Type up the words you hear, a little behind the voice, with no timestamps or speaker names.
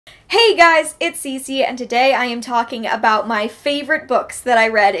Hey guys, it's Cece, and today I am talking about my favorite books that I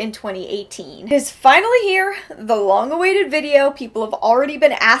read in 2018. It is finally here, the long-awaited video. People have already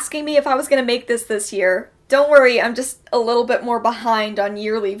been asking me if I was gonna make this year. Don't worry, I'm just a little bit more behind on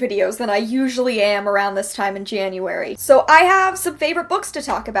yearly videos than I usually am around this time in January. So I have some favorite books to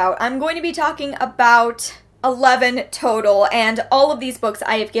talk about. I'm going to be talking about 11 total, and all of these books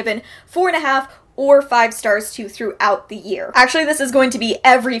I have given 4.5 or 5 stars to throughout the year. Actually, this is going to be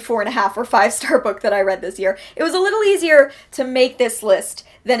every 4.5 or 5-star book that I read this year. It was a little easier to make this list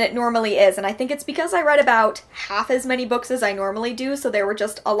than it normally is, and I think it's because I read about half as many books as I normally do, so there were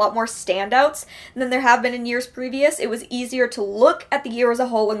just a lot more standouts than there have been in years previous. It was easier to look at the year as a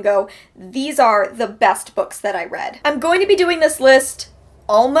whole and go, these are the best books that I read. I'm going to be doing this list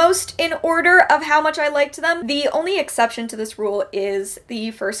almost in order of how much I liked them. The only exception to this rule is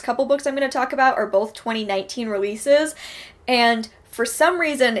the first couple books I'm going to talk about are both 2019 releases, and for some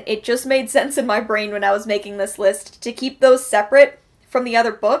reason it just made sense in my brain when I was making this list to keep those separate from the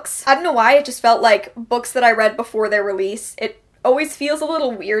other books. I don't know why, it just felt like books that I read before their release, it always feels a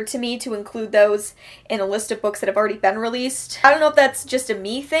little weird to me to include those in a list of books that have already been released. I don't know if that's just a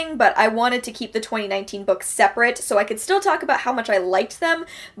me thing, but I wanted to keep the 2019 books separate so I could still talk about how much I liked them,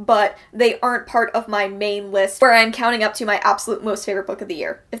 but they aren't part of my main list where I'm counting up to my absolute most favorite book of the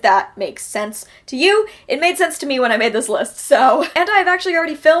year. If that makes sense to you, it made sense to me when I made this list, so. And I've actually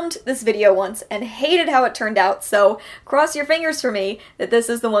already filmed this video once and hated how it turned out, so cross your fingers for me that this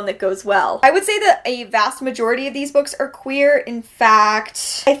is the one that goes well. I would say that a vast majority of these books are queer. In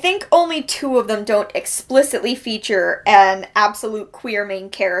fact, I think only 2 of them don't explicitly feature an absolute queer main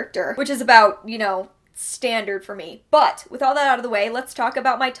character, which is about, you know, standard for me. But with all that out of the way, let's talk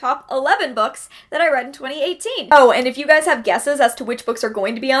about my top 11 books that I read in 2018. Oh, and if you guys have guesses as to which books are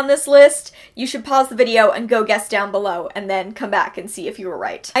going to be on this list, you should pause the video and go guess down below and then come back and see if you were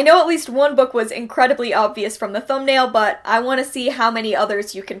right. I know at least one book was incredibly obvious from the thumbnail, but I want to see how many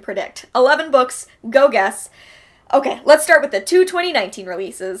others you can predict. 11 books, go guess. Okay, let's start with the 2 2019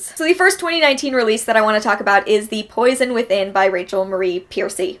 releases. So the first 2019 release that I want to talk about is The Poison Within by Rachel Marie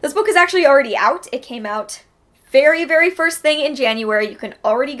Pearcy. This book is actually already out. It came out very first thing in January. You can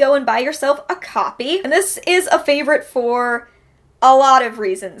already go and buy yourself a copy. And this is a favorite for a lot of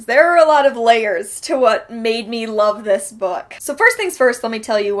reasons. There are a lot of layers to what made me love this book. So first things first, let me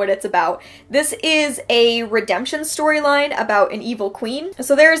tell you what it's about. This is a redemption storyline about an evil queen.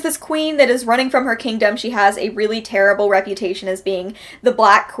 So there's this queen that is running from her kingdom. She has a really terrible reputation as being the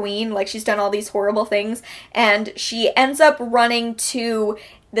Black Queen, like she's done all these horrible things, and she ends up running to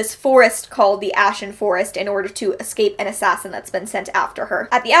this forest called the Ashen Forest in order to escape an assassin that's been sent after her.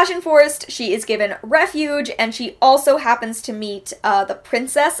 At the Ashen Forest, she is given refuge, and she also happens to meet the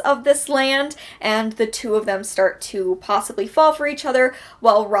princess of this land, and the two of them start to possibly fall for each other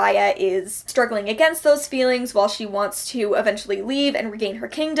while Raya is struggling against those feelings while she wants to eventually leave and regain her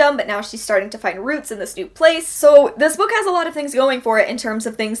kingdom, but now she's starting to find roots in this new place. So this book has a lot of things going for it in terms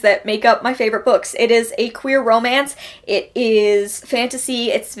of things that make up my favorite books. It is a queer romance, it is fantasy,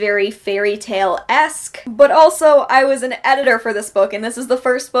 it's very fairy tale-esque, but also I was an editor for this book, and this is the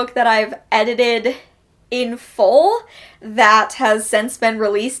first book that I've edited in full that has since been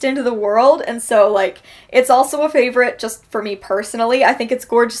released into the world, and so, like, it's also a favorite just for me personally. I think it's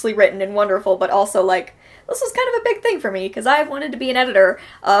gorgeously written and wonderful, but also, like, this was kind of a big thing for me because I've wanted to be an editor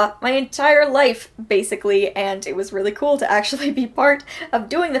my entire life, basically, and it was really cool to actually be part of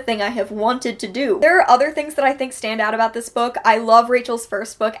doing the thing I have wanted to do. There are other things that I think stand out about this book. I love Rachel's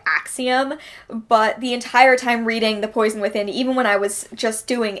first book, Axiom, but the entire time reading The Poison Within, even when I was just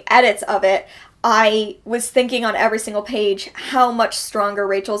doing edits of it, I was thinking on every single page how much stronger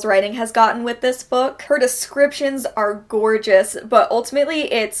Rachel's writing has gotten with this book. Her descriptions are gorgeous, but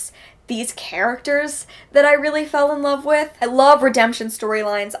ultimately it's these characters that I really fell in love with. I love redemption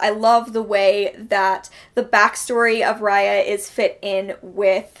storylines. I love the way that the backstory of Raya is fit in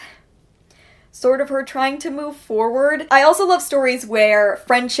with sort of her trying to move forward. I also love stories where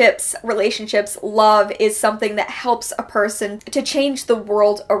friendships, relationships, love is something that helps a person to change the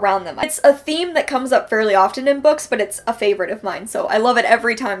world around them. It's a theme that comes up fairly often in books, but it's a favorite of mine, so I love it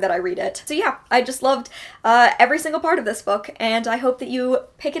every time that I read it. So yeah, I just loved every single part of this book, and I hope that you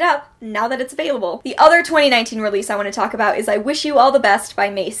pick it up now that it's available. The other 2019 release I want to talk about is I Wish You All the Best by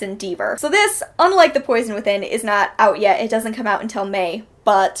Mason Deaver. So this, unlike The Poison Within, is not out yet. It doesn't come out until May,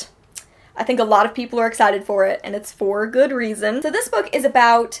 but I think a lot of people are excited for it, and it's for good reason. So this book is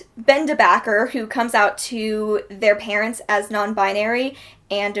about Ben DeBacker, who comes out to their parents as non-binary,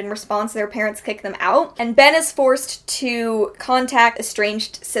 and in response their parents kick them out. And Ben is forced to contact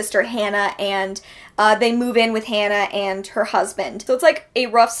estranged sister Hannah, and they move in with Hannah and her husband. So it's like a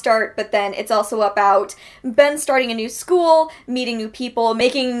rough start, but then it's also about Ben starting a new school, meeting new people,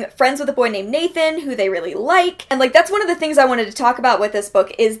 making friends with a boy named Nathan who they really like. And like that's one of the things I wanted to talk about with this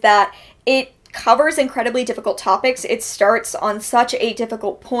book, is that it covers incredibly difficult topics. It starts on such a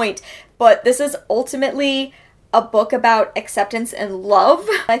difficult point, but this is ultimately a book about acceptance and love.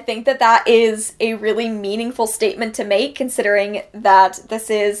 I think that that is a really meaningful statement to make, considering that this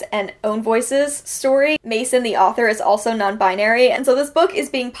is an Own Voices story. Mason, the author, is also non-binary, and so this book is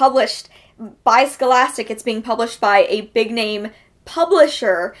being published by Scholastic. It's being published by a big name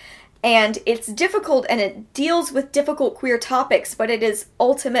publisher, and it's difficult and it deals with difficult queer topics, but it is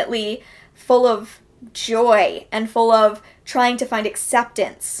ultimately full of joy and full of trying to find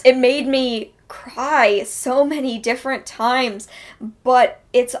acceptance. It made me cry so many different times, but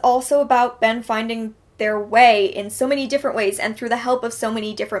it's also about Ben finding their way in so many different ways and through the help of so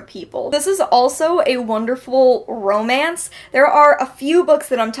many different people. This is also a wonderful romance. There are a few books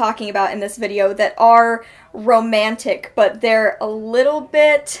that I'm talking about in this video that are romantic, but they're a little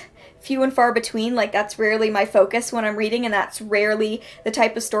bit few and far between. Like, that's rarely my focus when I'm reading, and that's rarely the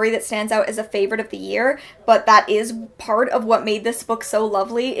type of story that stands out as a favorite of the year, but that is part of what made this book so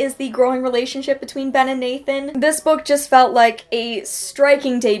lovely, is the growing relationship between Ben and Nathan. This book just felt like a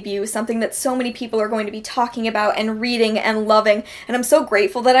striking debut, something that so many people are going to be talking about and reading and loving, and I'm so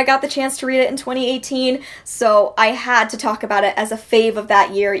grateful that I got the chance to read it in 2018, so I had to talk about it as a fave of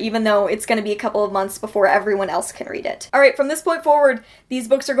that year, even though it's going to be a couple of months before everyone else can read it. Alright, from this point forward, these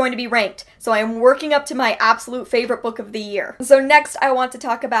books are going to be ranked, so I am working up to my absolute favorite book of the year. So next I want to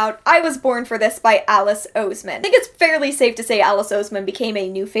talk about I Was Born for This by Alice Oseman. I think it's fairly safe to say Alice Oseman became a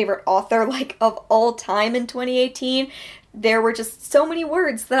new favorite author, like, of all time in 2018. There were just so many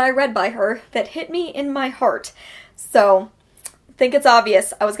words that I read by her that hit me in my heart. So I think it's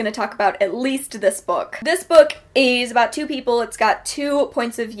obvious I was going to talk about at least this book. This book is about two people. It's got two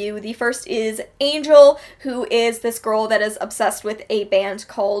points of view. The first is Angel, who is this girl that is obsessed with a band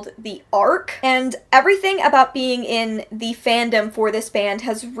called The Ark, and everything about being in the fandom for this band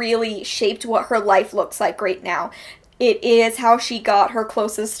has really shaped what her life looks like right now. It is how she got her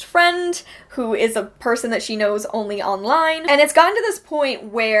closest friend, who is a person that she knows only online, and it's gotten to this point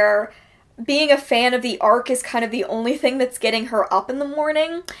where being a fan of The Ark is kind of the only thing that's getting her up in the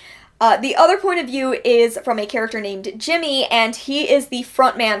morning. The other point of view is from a character named Jimmy, and he is the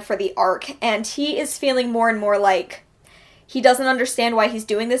frontman for The Ark, and he is feeling more and more like he doesn't understand why he's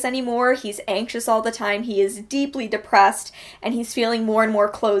doing this anymore. He's anxious all the time, he is deeply depressed, and he's feeling more and more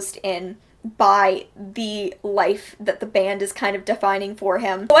closed in by the life that the band is kind of defining for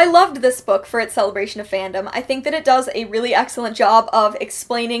him. So I loved this book for its celebration of fandom. I think that it does a really excellent job of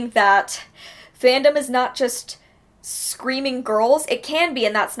explaining that fandom is not just screaming girls. It can be,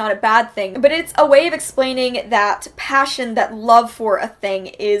 and that's not a bad thing, but it's a way of explaining that passion, that love for a thing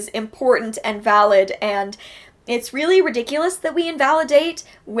is important and valid, and it's really ridiculous that we invalidate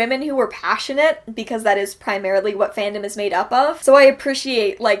women who are passionate, because that is primarily what fandom is made up of. So I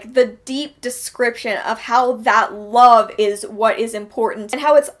appreciate, like, the deep description of how that love is what is important, and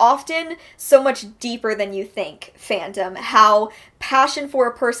how it's often so much deeper than you think, fandom. How passion for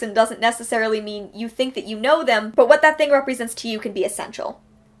a person doesn't necessarily mean you think that you know them, but what that thing represents to you can be essential.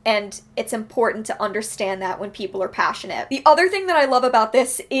 And it's important to understand that when people are passionate. The other thing that I love about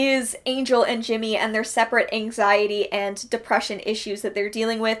this is Angel and Jimmy and their separate anxiety and depression issues that they're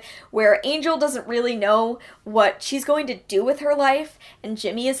dealing with, where Angel doesn't really know what she's going to do with her life, and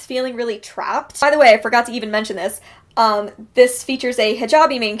Jimmy is feeling really trapped. By the way, I forgot to even mention this. This features a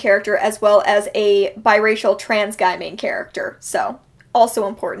hijabi main character as well as a biracial trans guy main character, so also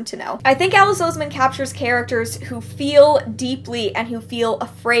important to know. I think Alice Oseman captures characters who feel deeply and who feel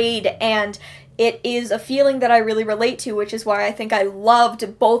afraid, and it is a feeling that I really relate to, which is why I think I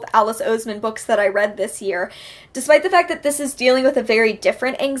loved both Alice Oseman books that I read this year. Despite the fact that this is dealing with a very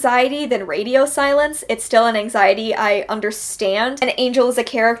different anxiety than radio silence, it's still an anxiety I understand. And Angel is a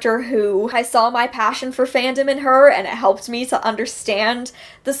character who I saw my passion for fandom in her, and it helped me to understand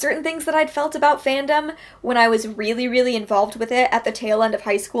the certain things that I'd felt about fandom when I was really, really involved with it at the tail end of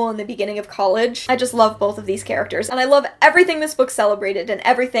high school and the beginning of college. I just love both of these characters, and I love everything this book celebrated and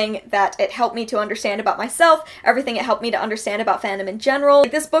everything that it helped me to understand about myself, everything it helped me to understand about fandom in general.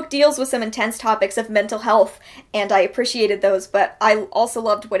 Like, this book deals with some intense topics of mental health, and I appreciated those, but I also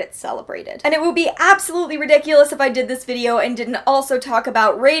loved what it celebrated. And it would be absolutely ridiculous if I did this video and didn't also talk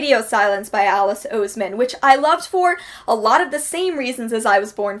about Radio Silence by Alice Oseman, which I loved for a lot of the same reasons as I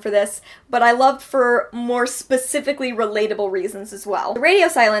Was Born for this, but I loved for more specifically relatable reasons as well. Radio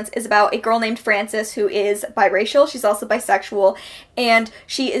Silence is about a girl named Frances who is biracial, she's also bisexual, and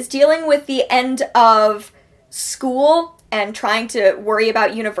she is dealing with the end of school and trying to worry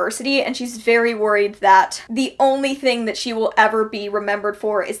about university, and she's very worried that the only thing that she will ever be remembered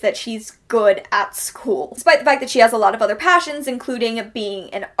for is that she's good at school. Despite the fact that she has a lot of other passions, including being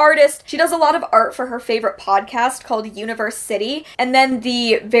an artist, she does a lot of art for her favorite podcast called Universe City, and then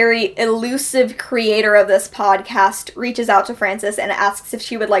the very elusive creator of this podcast reaches out to Frances and asks if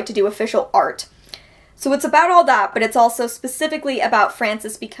she would like to do official art. So it's about all that, but it's also specifically about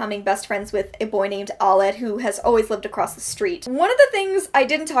Frances becoming best friends with a boy named Aled, who has always lived across the street. One of the things I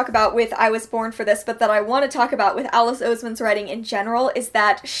didn't talk about with I Was Born for this, but that I want to talk about with Alice Oseman's writing in general, is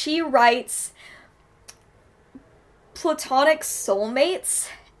that she writes platonic soulmates,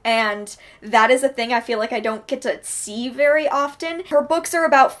 and that is a thing I feel like I don't get to see very often. Her books are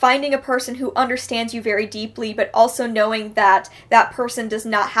about finding a person who understands you very deeply, but also knowing that that person does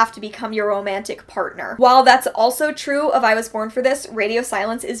not have to become your romantic partner. While that's also true of I Was Born for This, Radio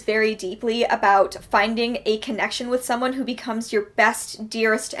Silence is very deeply about finding a connection with someone who becomes your best,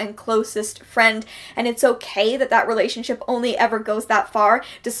 dearest, and closest friend, and it's okay that that relationship only ever goes that far,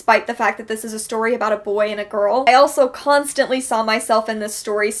 despite the fact that this is a story about a boy and a girl. I also constantly saw myself in this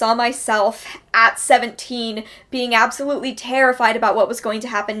story, saw myself at 17 being absolutely terrified about what was going to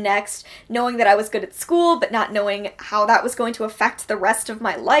happen next, knowing that I was good at school, but not knowing how that was going to affect the rest of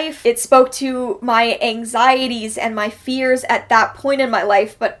my life. It spoke to my anxieties and my fears at that point in my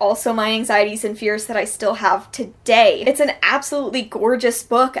life, but also my anxieties and fears that I still have today. It's an absolutely gorgeous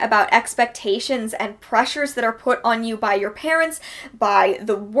book about expectations and pressures that are put on you by your parents, by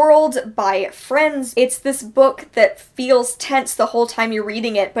the world, by friends. It's this book that feels tense the whole time you're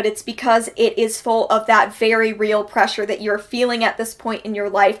reading it, but it's because it is full of that very real pressure that you're feeling at this point in your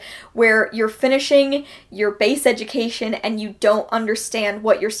life, where you're finishing your base education and you don't understand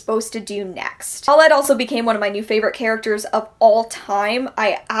what you're supposed to do next. Aled also became one of my new favorite characters of all time.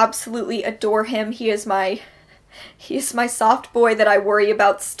 I absolutely adore him. He is my soft boy that I worry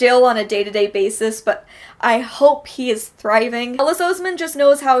about still on a day-to-day basis, but I hope he is thriving. Alice Oseman just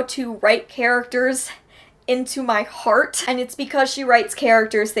knows how to write characters into my heart, and it's because she writes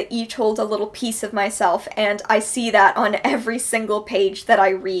characters that each hold a little piece of myself, and I see that on every single page that I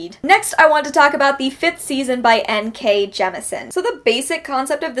read. Next, I want to talk about the 5th season by N.K. Jemisin. So the basic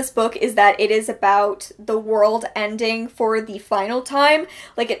concept of this book is that it is about the world ending for the final time.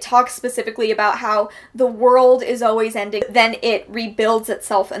 Like, it talks specifically about how the world is always ending, then it rebuilds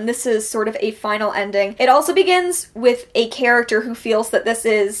itself, and this is sort of a final ending. It also begins with a character who feels that this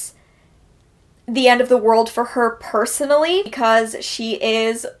is the end of the world for her personally, because she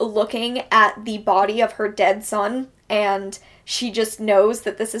is looking at the body of her dead son, and she just knows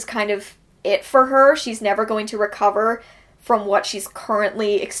that this is kind of it for her. She's never going to recover from what she's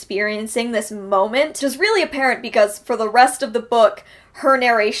currently experiencing this moment. Which is really apparent because for the rest of the book, her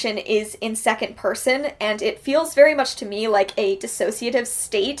narration is in second person, and it feels very much to me like a dissociative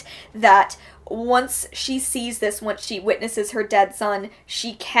state that once she sees this, once she witnesses her dead son,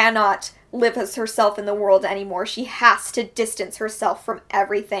 she cannot live as herself in the world anymore. She has to distance herself from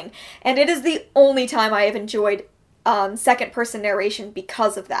everything. And it is the only time I have enjoyed second person narration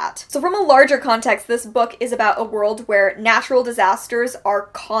because of that. So from a larger context, this book is about a world where natural disasters are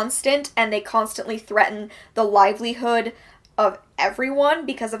constant and they constantly threaten the livelihood of everyone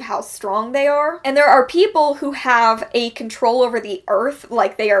because of how strong they are. And there are people who have a control over the earth,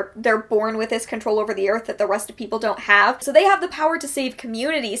 like they're born with this control over the earth that the rest of people don't have. So they have the power to save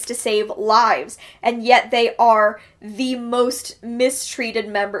communities, to save lives, and yet they are the most mistreated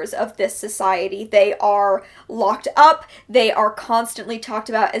members of this society. They are locked up, they are constantly talked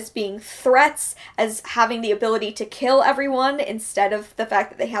about as being threats, as having the ability to kill everyone instead of the fact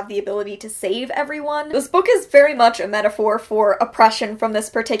that they have the ability to save everyone. This book is very much a metaphor for oppression from this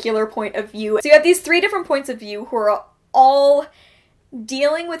particular point of view. So you have these 3 different points of view who are all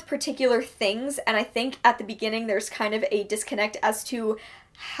dealing with particular things, and I think at the beginning there's kind of a disconnect as to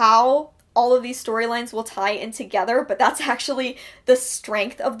how all of these storylines will tie in together, but that's actually the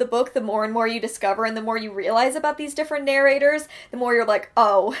strength of the book. The more and more you discover and the more you realize about these different narrators, the more you're like,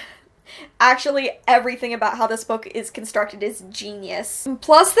 oh, Actually, everything about how this book is constructed is genius.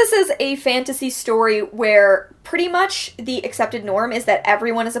 Plus, this is a fantasy story where pretty much the accepted norm is that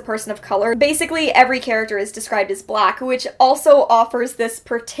everyone is a person of color. Basically, every character is described as black, which also offers this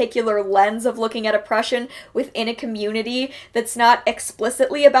particular lens of looking at oppression within a community that's not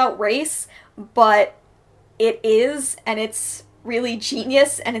explicitly about race, but it is, and it's really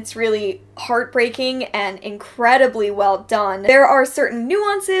genius, and it's really heartbreaking and incredibly well done. There are certain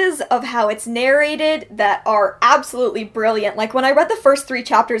nuances of how it's narrated that are absolutely brilliant. Like, when I read the first 3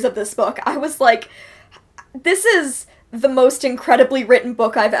 chapters of this book, I was like, this is the most incredibly written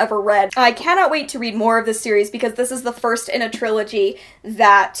book I've ever read. I cannot wait to read more of this series because this is the first in a trilogy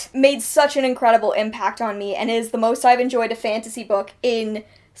that made such an incredible impact on me and is the most I've enjoyed a fantasy book in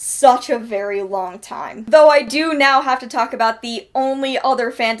such a very long time. Though I do now have to talk about the only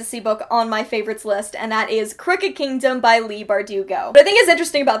other fantasy book on my favorites list, and that is Crooked Kingdom by Leigh Bardugo. What I think is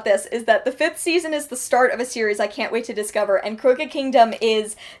interesting about this is that the 5th season is the start of a series I can't wait to discover, and Crooked Kingdom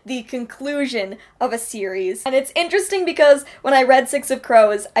is the conclusion of a series. And it's interesting because when I read Six of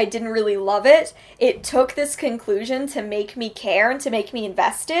Crows, I didn't really love it. It took this conclusion to make me care and to make me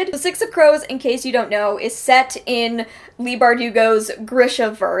invested. So Six of Crows, in case you don't know, is set in Leigh Bardugo's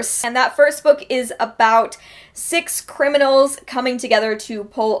Grishaverse, and that first book is about 6 criminals coming together to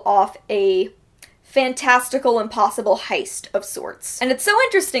pull off a fantastical, impossible heist of sorts. And it's so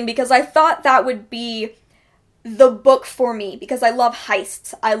interesting because I thought that would be the book for me, because I love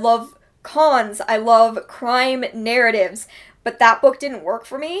heists, I love cons, I love crime narratives, but that book didn't work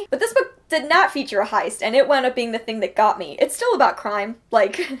for me. But this book did not feature a heist, and it wound up being the thing that got me. It's still about crime,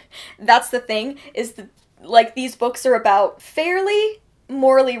 like, that's the thing, is the like, these books are about fairly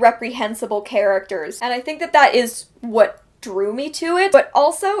morally reprehensible characters, and I think that that is what drew me to it, but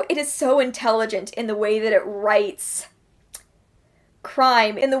also it is so intelligent in the way that it writes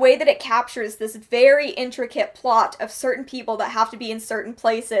crime, in the way that it captures this very intricate plot of certain people that have to be in certain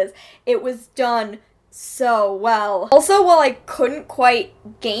places. It was done so well. Also, while I couldn't quite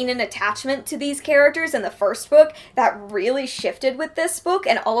gain an attachment to these characters in the first book, that really shifted with this book,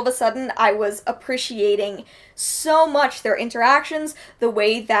 and all of a sudden I was appreciating so much their interactions, the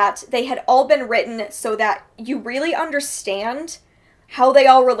way that they had all been written so that you really understand how they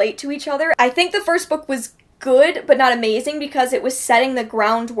all relate to each other. I think the first book was good, but not amazing, because it was setting the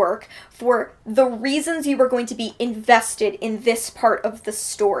groundwork for the reasons you were going to be invested in this part of the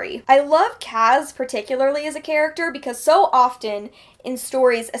story. I love Kaz particularly as a character because so often in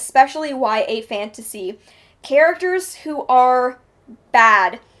stories, especially YA fantasy, characters who are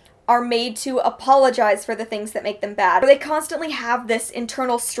bad are made to apologize for the things that make them bad. Or they constantly have this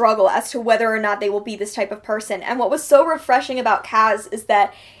internal struggle as to whether or not they will be this type of person. And what was so refreshing about Kaz is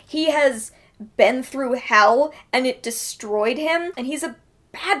that he has been through hell and it destroyed him, and he's a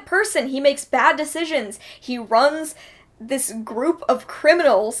bad person. He makes bad decisions. He runs this group of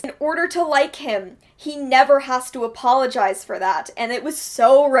criminals in order to like him. He never has to apologize for that, and it was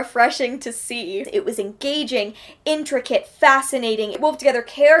so refreshing to see. It was engaging, intricate, fascinating. It wove together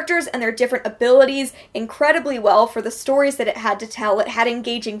characters and their different abilities incredibly well for the stories that it had to tell. It had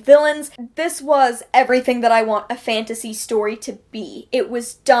engaging villains. This was everything that I want a fantasy story to be. It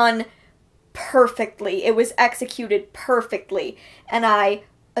was done perfectly. It was executed perfectly, and I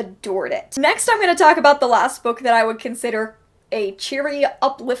adored it. Next, I'm going to talk about the last book that I would consider a cheery,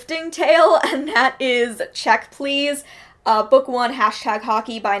 uplifting tale, and that is Check Please, Book 1,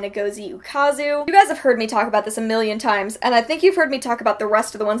 #Hockey by Ngozi Ukazu. You guys have heard me talk about this a million times, and I think you've heard me talk about the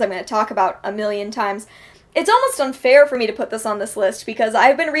rest of the ones I'm going to talk about a million times. It's almost unfair for me to put this on this list because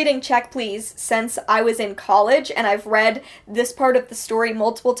I've been reading Check Please since I was in college, and I've read this part of the story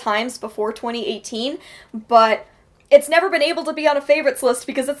multiple times before 2018, but it's never been able to be on a favorites list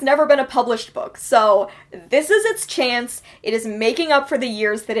because it's never been a published book. So this is its chance. It is making up for the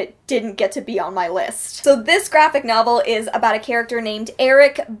years that it didn't get to be on my list. So this graphic novel is about a character named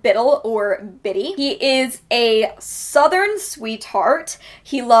Eric Biddle, or Biddy. He is a southern sweetheart.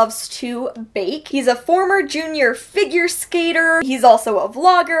 He loves to bake. He's a former junior figure skater. He's also a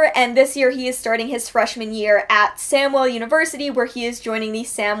vlogger, and this year he is starting his freshman year at Samwell University, where he is joining the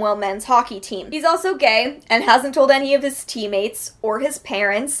Samwell men's hockey team. He's also gay and hasn't told any of his teammates or his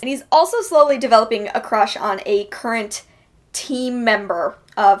parents, and he's also slowly developing a crush on a current team member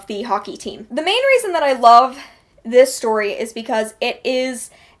of the hockey team. The main reason that I love this story is because it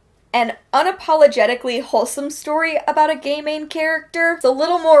is an unapologetically wholesome story about a gay main character. It's a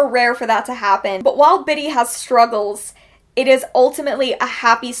little more rare for that to happen, but while Biddy has struggles, it is ultimately a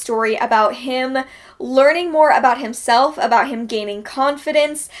happy story about him learning more about himself, about him gaining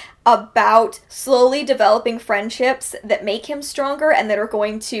confidence, about slowly developing friendships that make him stronger and that are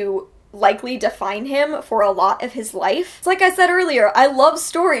going to likely define him for a lot of his life. It's like I said earlier, I love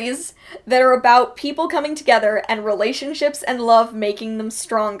stories that are about people coming together and relationships and love making them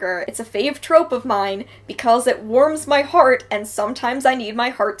stronger. It's a fave trope of mine because it warms my heart, and sometimes I need my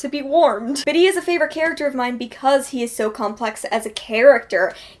heart to be warmed. But he is a favorite character of mine because he is so complex as a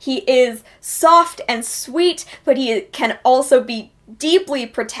character. He is soft and sweet, but he can also be deeply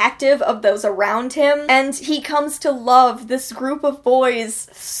protective of those around him, and he comes to love this group of boys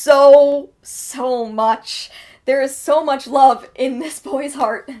so much. There is so much love in this boy's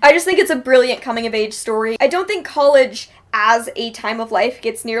heart. I just think it's a brilliant coming-of-age story. I don't think college as a time of life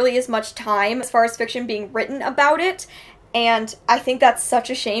gets nearly as much time as far as fiction being written about it, and I think that's such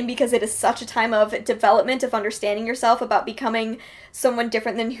a shame because it is such a time of development, of understanding yourself, about becoming someone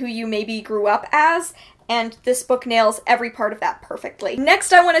different than who you maybe grew up as, and this book nails every part of that perfectly.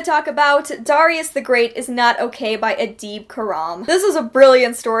 Next I want to talk about Darius the Great is Not Okay by Adib Khorram. This is a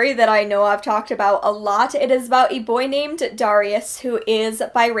brilliant story that I know I've talked about a lot. It is about a boy named Darius who is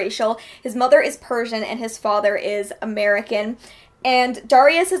biracial. His mother is Persian and his father is American. And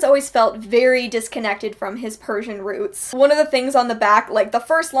Darius has always felt very disconnected from his Persian roots. One of the things on the back, like the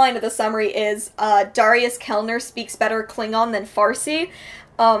first line of the summary is, Darius Kellner speaks better Klingon than Farsi.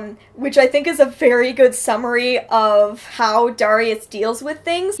 Which I think is a very good summary of how Darius deals with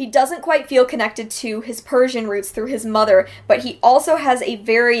things. He doesn't quite feel connected to his Persian roots through his mother, but he also has a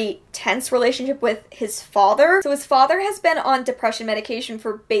very tense relationship with his father. So his father has been on depression medication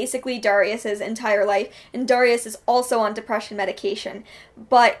for basically Darius's entire life, and Darius is also on depression medication.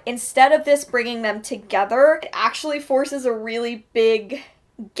 But instead of this bringing them together, it actually forces a really big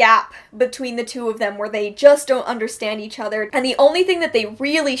gap between the two of them where they just don't understand each other, and the only thing that they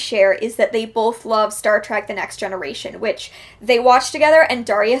really share is that they both love Star Trek: The Next Generation, which they watch together, and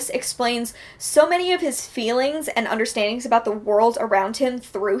Darius explains so many of his feelings and understandings about the world around him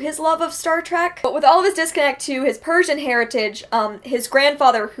through his love of Star Trek. But with all of his disconnect to his Persian heritage, his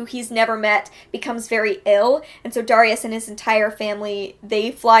grandfather, who he's never met, becomes very ill, and so Darius and his entire family, they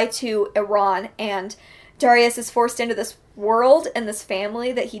fly to Iran, and Darius is forced into this world and this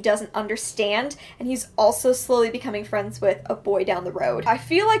family that he doesn't understand, and he's also slowly becoming friends with a boy down the road. I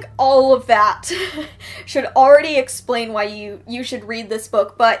feel like all of that should already explain why you should read this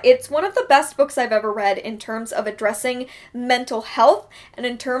book, but it's one of the best books I've ever read in terms of addressing mental health and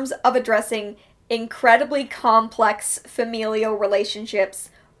in terms of addressing incredibly complex familial relationships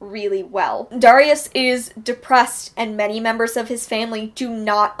really well. Darius is depressed, and many members of his family do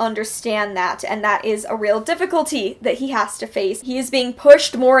not understand that, and that is a real difficulty that he has to face. He is being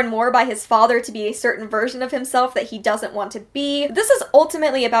pushed more and more by his father to be a certain version of himself that he doesn't want to be. This is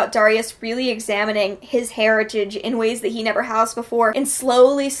ultimately about Darius really examining his heritage in ways that he never has before, and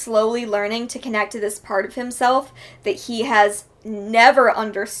slowly learning to connect to this part of himself that he has never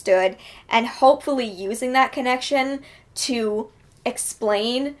understood, and hopefully using that connection to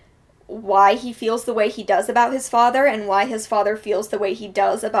explain why he feels the way he does about his father and why his father feels the way he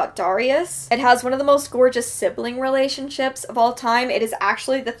does about Darius. It has one of the most gorgeous sibling relationships of all time. It is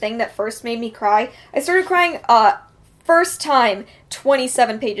actually the thing that first made me cry. I started crying first time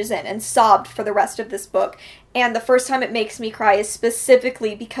 27 pages in and sobbed for the rest of this book. And the first time it makes me cry is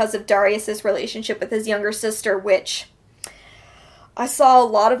specifically because of Darius's relationship with his younger sister, which I saw a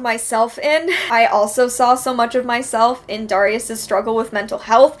lot of myself in. I also saw so much of myself in Darius's struggle with mental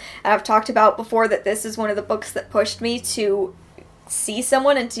health, and I've talked about before that this is one of the books that pushed me to see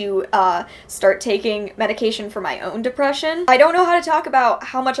someone and to start taking medication for my own depression. I don't know how to talk about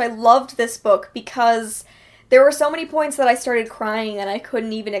how much I loved this book because there were so many points that I started crying and I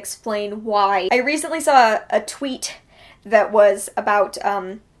couldn't even explain why. I recently saw a tweet that was about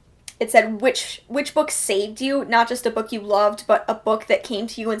it said which book saved you, not just a book you loved, but a book that came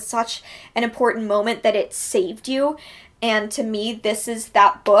to you in such an important moment that it saved you. And to me, this is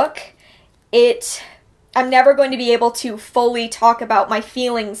that book. I'm never going to be able to fully talk about my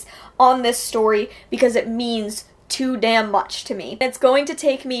feelings on this story because it means too damn much to me. It's going to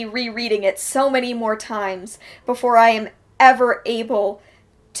take me rereading it so many more times before I am ever able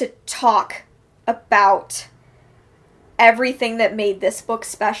to talk about everything that made this book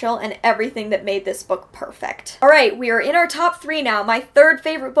special and everything that made this book perfect. Alright, we are in our top 3 now. My third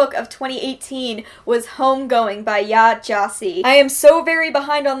favorite book of 2018 was Homegoing by Yaa Gyasi. I am so very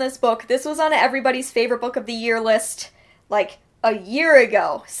behind on this book. This was on everybody's favorite book of the year list like a year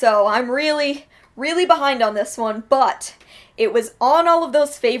ago, so I'm really behind on this one, but It was on all of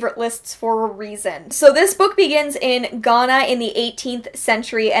those favorite lists for a reason. So this book begins in Ghana in the 18th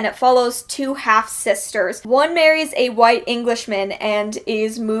century, and it follows two half-sisters. One marries a white Englishman and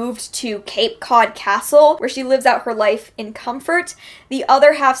is moved to Cape Cod Castle, where she lives out her life in comfort. The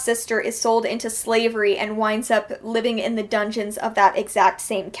other half-sister is sold into slavery and winds up living in the dungeons of that exact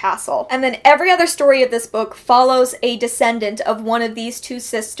same castle. And then every other story of this book follows a descendant of one of these two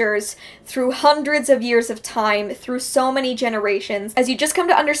sisters through hundreds of years of time, through so many generations, as you just come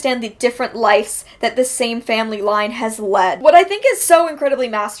to understand the different lives that this same family line has led. What I think is so incredibly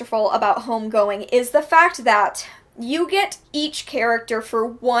masterful about Homegoing is the fact that you get each character for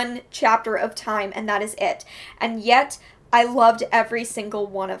one chapter of time, and that is it. And yet, I loved every single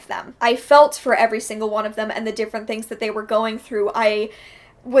one of them. I felt for every single one of them and the different things that they were going through. I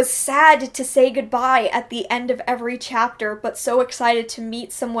was sad to say goodbye at the end of every chapter, but so excited to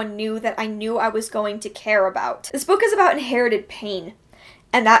meet someone new that I knew I was going to care about. This book is about inherited pain,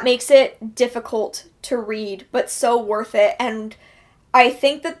 and that makes it difficult to read, but so worth it. And I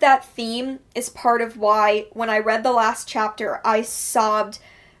think that that theme is part of why, when I read the last chapter, I sobbed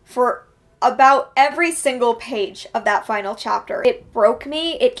for about every single page of that final chapter. It broke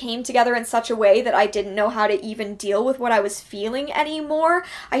me. It came together in such a way that I didn't know how to even deal with what I was feeling anymore.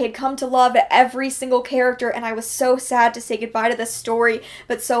 I had come to love every single character, and I was so sad to say goodbye to this story,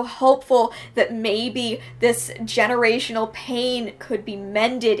 but so hopeful that maybe this generational pain could be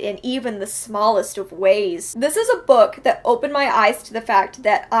mended in even the smallest of ways. This is a book that opened my eyes to the fact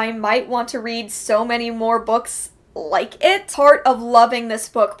that I might want to read so many more books like it. Part of loving this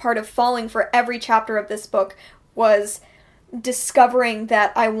book, part of falling for every chapter of this book, was discovering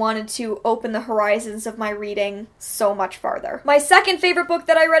that I wanted to open the horizons of my reading so much farther. My second favorite book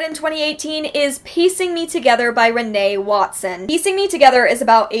that I read in 2018 is Piecing Me Together by Renee Watson. Piecing Me Together is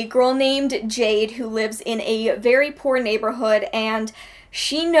about a girl named Jade who lives in a very poor neighborhood, and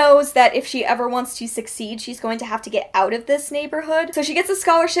she knows that if she ever wants to succeed, she's going to have to get out of this neighborhood. So she gets a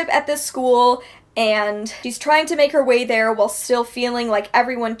scholarship at this school, and she's trying to make her way there while still feeling like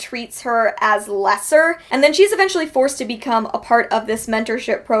everyone treats her as lesser. And then she's eventually forced to become a part of this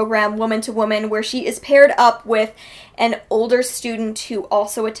mentorship program, Woman to Woman, where she is paired up with an older student who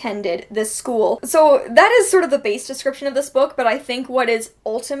also attended this school. So that is sort of the base description of this book, but I think what is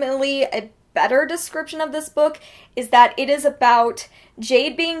ultimately a better description of this book is that it is about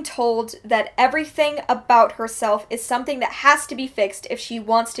Jade being told that everything about herself is something that has to be fixed if she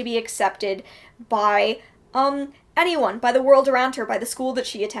wants to be accepted by anyone, by the world around her, by the school that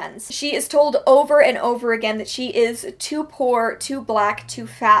she attends. She is told over and over again that she is too poor, too black, too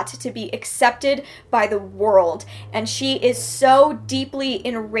fat to be accepted by the world, and she is so deeply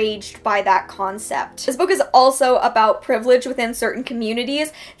enraged by that concept. This book is also about privilege within certain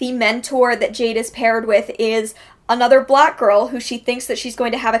communities. The mentor that Jade is paired with is another black girl who she thinks that she's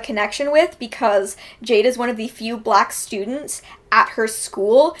going to have a connection with because Jade is one of the few black students at her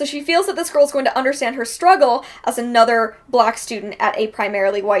school. So she feels that this girl is going to understand her struggle as another black student at a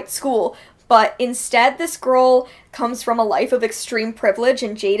primarily white school. But instead, this girl comes from a life of extreme privilege,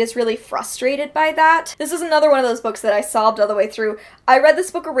 and Jade is really frustrated by that. This is another one of those books that I sobbed all the way through. I read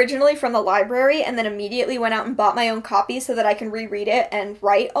this book originally from the library and then immediately went out and bought my own copy so that I can reread it and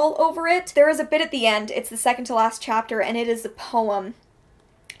write all over it. There is a bit at the end, it's the second to last chapter, and it is a poem.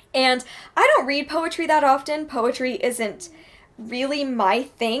 And I don't read poetry that often. Poetry isn't really my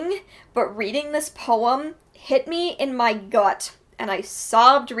thing, but reading this poem hit me in my gut, and I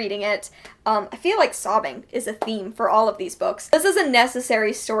sobbed reading it. I feel like sobbing is a theme for all of these books. This is a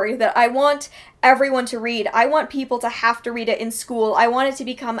necessary story that I want everyone to read. I want people to have to read it in school. I want it to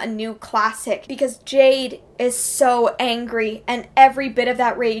become a new classic because Jade is so angry, and every bit of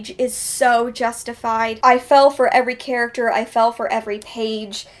that rage is so justified. I fell for every character. I fell for every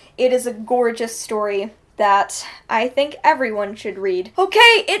page. It is a gorgeous story that I think everyone should read.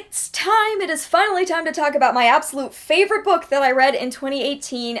 Okay, it's time! It is finally time to talk about my absolute favorite book that I read in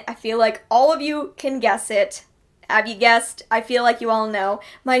 2018. I feel like all of you can guess it. Have you guessed? I feel like you all know.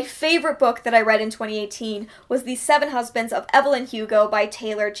 My favorite book that I read in 2018 was The Seven Husbands of Evelyn Hugo by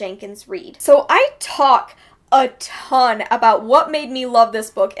Taylor Jenkins Reid. So I talk a ton about what made me love this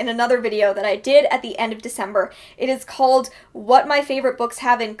book in another video that I did at the end of December. It is called What My Favorite Books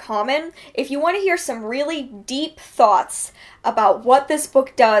Have in Common. If you want to hear some really deep thoughts about what this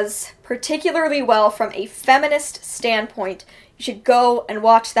book does particularly well from a feminist standpoint, you should go and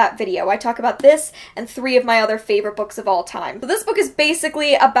watch that video. I talk about this and 3 of my other favorite books of all time. So this book is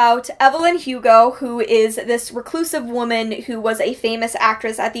basically about Evelyn Hugo, who is this reclusive woman who was a famous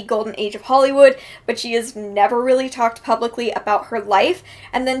actress at the golden age of Hollywood, but she has never really talked publicly about her life.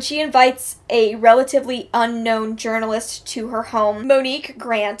 And then she invites a relatively unknown journalist to her home, Monique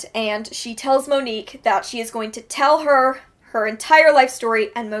Grant, and she tells Monique that she is going to tell her entire life story,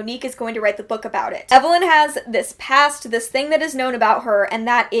 and Monique is going to write the book about it. Evelyn has this past, this thing that is known about her, and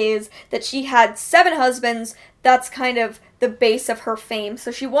that is that she had 7 husbands. That's kind of the base of her fame.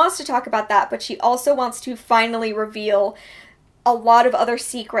 So she wants to talk about that, but she also wants to finally reveal a lot of other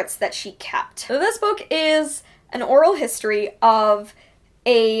secrets that she kept. So this book is an oral history of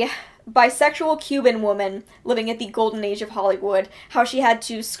a bisexual Cuban woman living at the golden age of Hollywood, how she had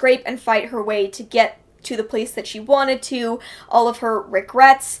to scrape and fight her way to get to the place that she wanted to, all of her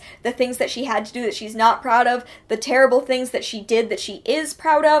regrets, the things that she had to do that she's not proud of, the terrible things that she did that she is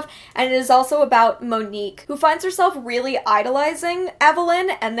proud of, and it is also about Monique, who finds herself really idolizing Evelyn,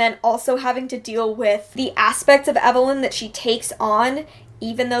 and then also having to deal with the aspects of Evelyn that she takes on,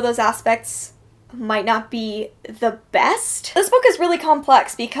 even though those aspects might not be the best. This book is really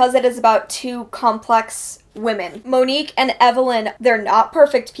complex because it is about 2 complex women. Monique and Evelyn, they're not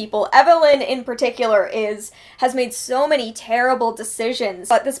perfect people. Evelyn in particular has made so many terrible decisions,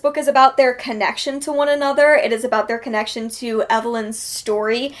 but this book is about their connection to one another. It is about their connection to Evelyn's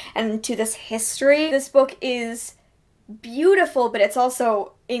story and to this history. This book is beautiful, but it's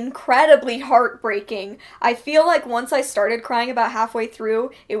also incredibly heartbreaking. I feel like once I started crying about halfway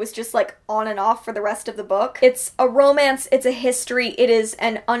through, it was just like on and off for the rest of the book. It's a romance, it's a history, it is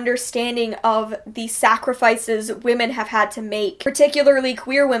an understanding of the sacrifices women have had to make, particularly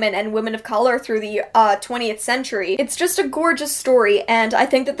queer women and women of color through the 20th century. It's just a gorgeous story, and I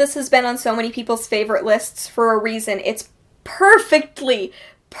think that this has been on so many people's favorite lists for a reason. It's perfectly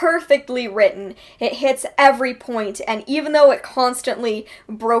written. It hits every point, and even though it constantly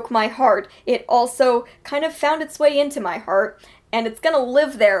broke my heart, it also kind of found its way into my heart, and it's gonna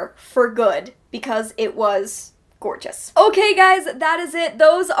live there for good because it was gorgeous. Okay guys, that is it.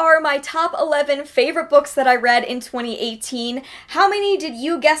 Those are my top 11 favorite books that I read in 2018. How many did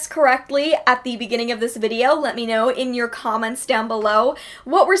you guess correctly at the beginning of this video? Let me know in your comments down below.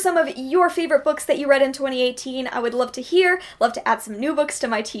 What were some of your favorite books that you read in 2018? I would love to hear, love to add some new books to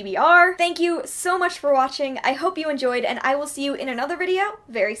my TBR. Thank you so much for watching. I hope you enjoyed, and I will see you in another video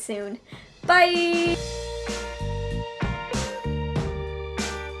very soon. Bye!